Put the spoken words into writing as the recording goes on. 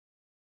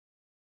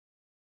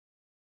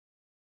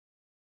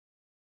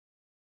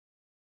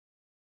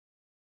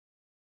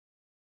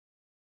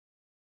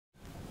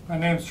My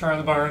name's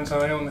Charlie Barnes.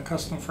 I own the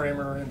Custom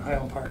Framer in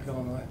Highland Park,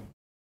 Illinois.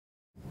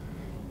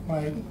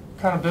 My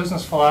kind of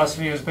business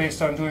philosophy is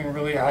based on doing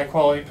really high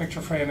quality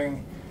picture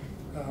framing.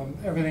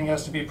 Everything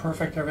has to be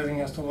perfect, everything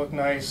has to look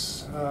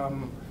nice.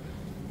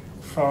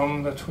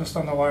 From the twist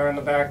on the wire in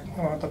the back,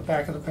 I want the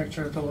back of the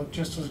picture to look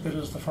just as good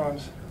as the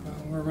front.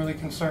 We're really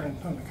concerned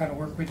on the kind of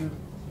work we do.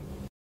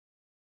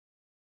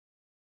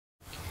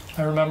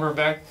 I remember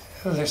back,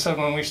 as I said,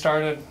 when we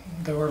started,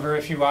 there were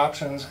very few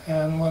options,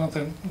 and one of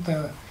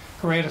the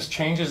greatest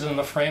changes in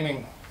the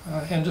framing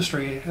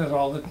industry is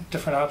all the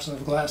different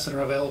options of glass that are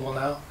available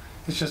now.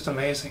 It's just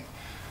amazing.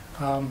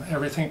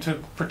 Everything to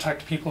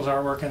protect people's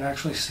artwork and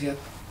actually see it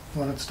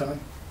when it's done.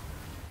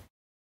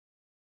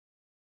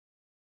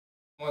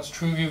 Once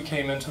Tru Vue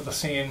came into the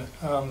scene,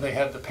 they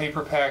had the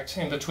paper packed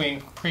in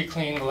between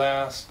pre-cleaned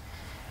glass.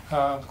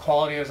 The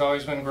quality has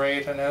always been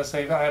great, and as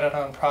they've added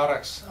on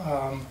products,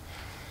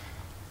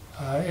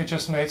 it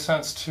just made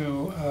sense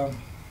to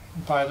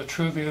buy the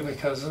Tru Vue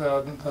because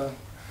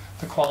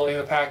the quality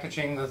of the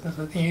packaging,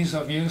 the ease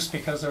of use,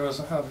 because there was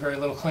very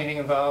little cleaning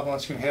involved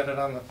once you had it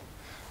on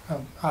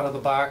the out of the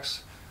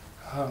box.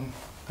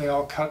 They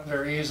all cut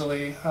very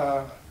easily.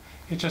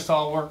 It just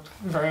all worked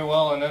very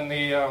well, and then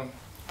the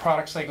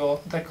products that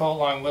go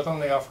along with them,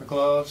 they offer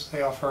gloves,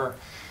 they offer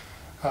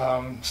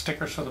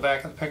stickers for the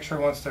back of the picture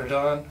once they're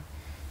done,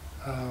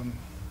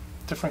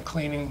 different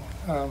cleaning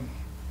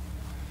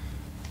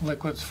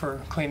liquids for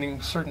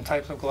cleaning certain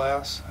types of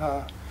glass.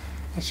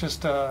 It's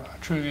just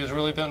Tru Vue has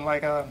really been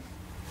like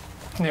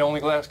the only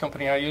glass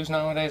company I use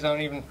nowadays.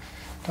 I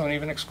don't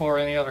even explore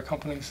any other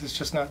companies. It's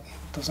just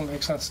doesn't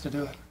make sense to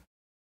do it.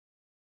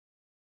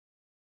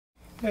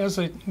 As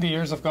the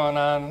years have gone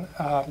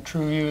on,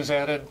 Tru Vue has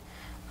added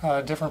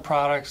different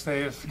products.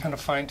 They've kind of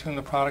fine-tuned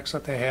the products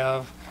that they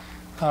have.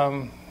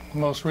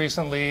 Most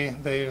recently,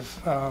 they've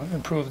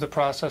improved the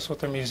process with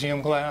their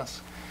museum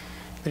glass.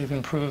 They've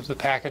improved the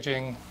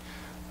packaging,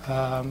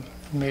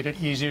 made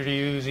it easier to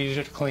use,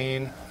 easier to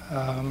clean,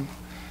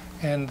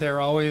 and they're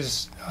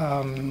always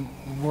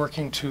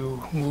working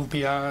to move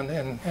beyond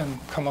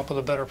and come up with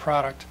a better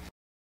product.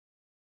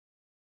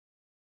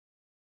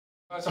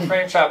 As a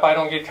frame shop, I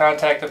don't get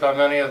contacted by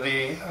many of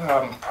the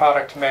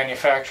product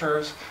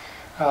manufacturers.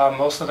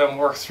 Most of them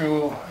work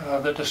through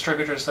the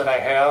distributors that I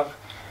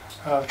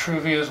have. Tru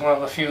Vue is one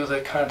of the few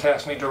that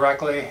contacts me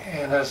directly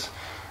and has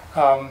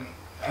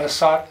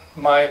sought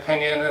my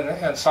opinion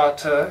and sought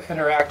to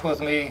interact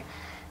with me.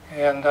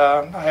 And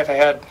I've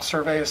had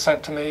surveys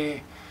sent to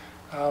me,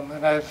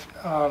 and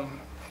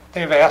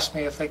they've asked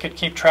me if they could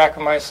keep track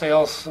of my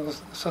sales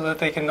so that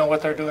they can know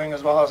what they're doing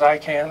as well as I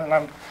can. And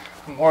I'm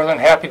more than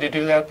happy to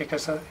do that,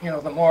 because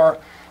the more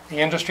the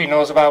industry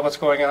knows about what's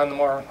going on, the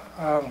more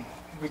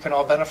we can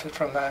all benefit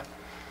from that.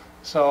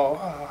 So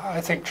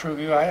I think Tru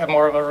Vue, I have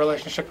more of a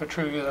relationship with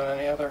Tru Vue than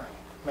any other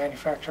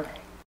manufacturer.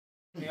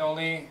 The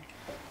only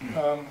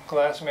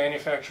glass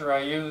manufacturer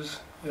I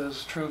use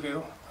is Tru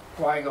Vue.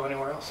 Why go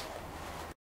anywhere else?